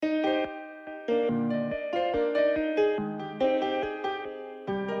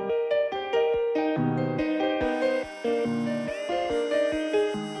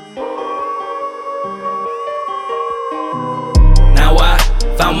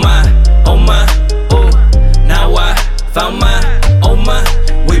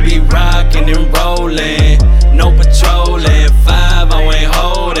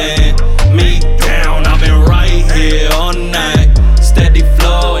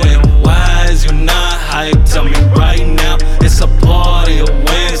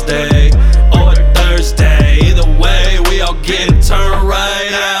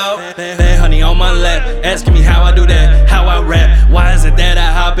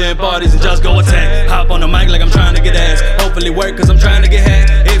in parties and just go attack. Hop on the mic like I'm trying to get ass. Hopefully work cause I'm trying to get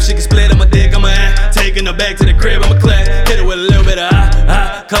hacked. If she can split, I'ma dig, I'ma act. Taking her back to the crib, I'ma clap. Hit her with a little bit of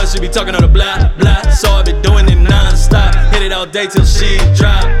cause she be talking on the blah, blah. So I be doing it non-stop. Hit it all day till she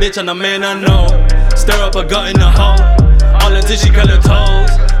drop. Bitch, I'm the man I know. Stir up her gut in the hole. All until she cut her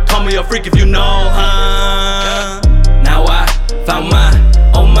toes. Call me a freak if you know, huh? Now I found my,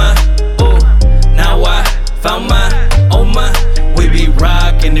 oh my, ooh. Now I found my, oh my. We be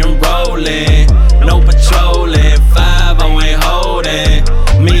rockin' and rollin', no patrolling. 5-0 ain't holding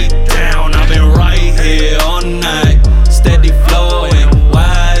me down. I've been right here all night, steady flowing.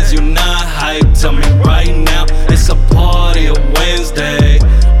 Why is you not hyped? Tell me right now. It's a party a Wednesday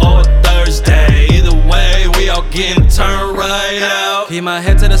or Thursday. Either way, we all getting turned right out. Keep my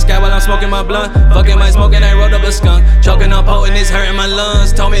head to the sky while I'm smoking my blunt. Fucking my smoking, I rolled up a skunk. Choking up potent, it's hurting my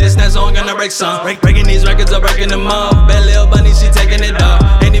lungs. Told me this next song gonna break some. Breaking these records up, breaking them off. Bad little bunny, she taking it off.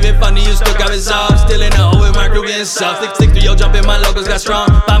 Ain't even funny, you still got it soft. Still in the hole with my crew getting soft. Stick to your jumping, my locals got strong.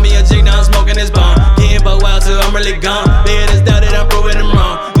 Buy me a jig, now I'm smoking this bomb. Getting buck wild till I'm really gone. Big is doubted, I'm proving them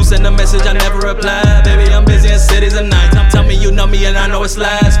wrong. You send a message, I never reply. Baby, I'm busy in cities at night. Tell me you know me and I know it's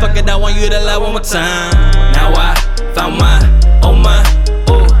lies. Fuck it, I want you to lie one more time. Now I found my, oh my,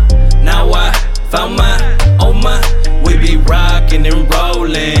 ooh. Now I found my, oh my. We be rockin' and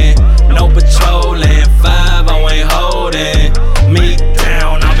rollin', no patrolling.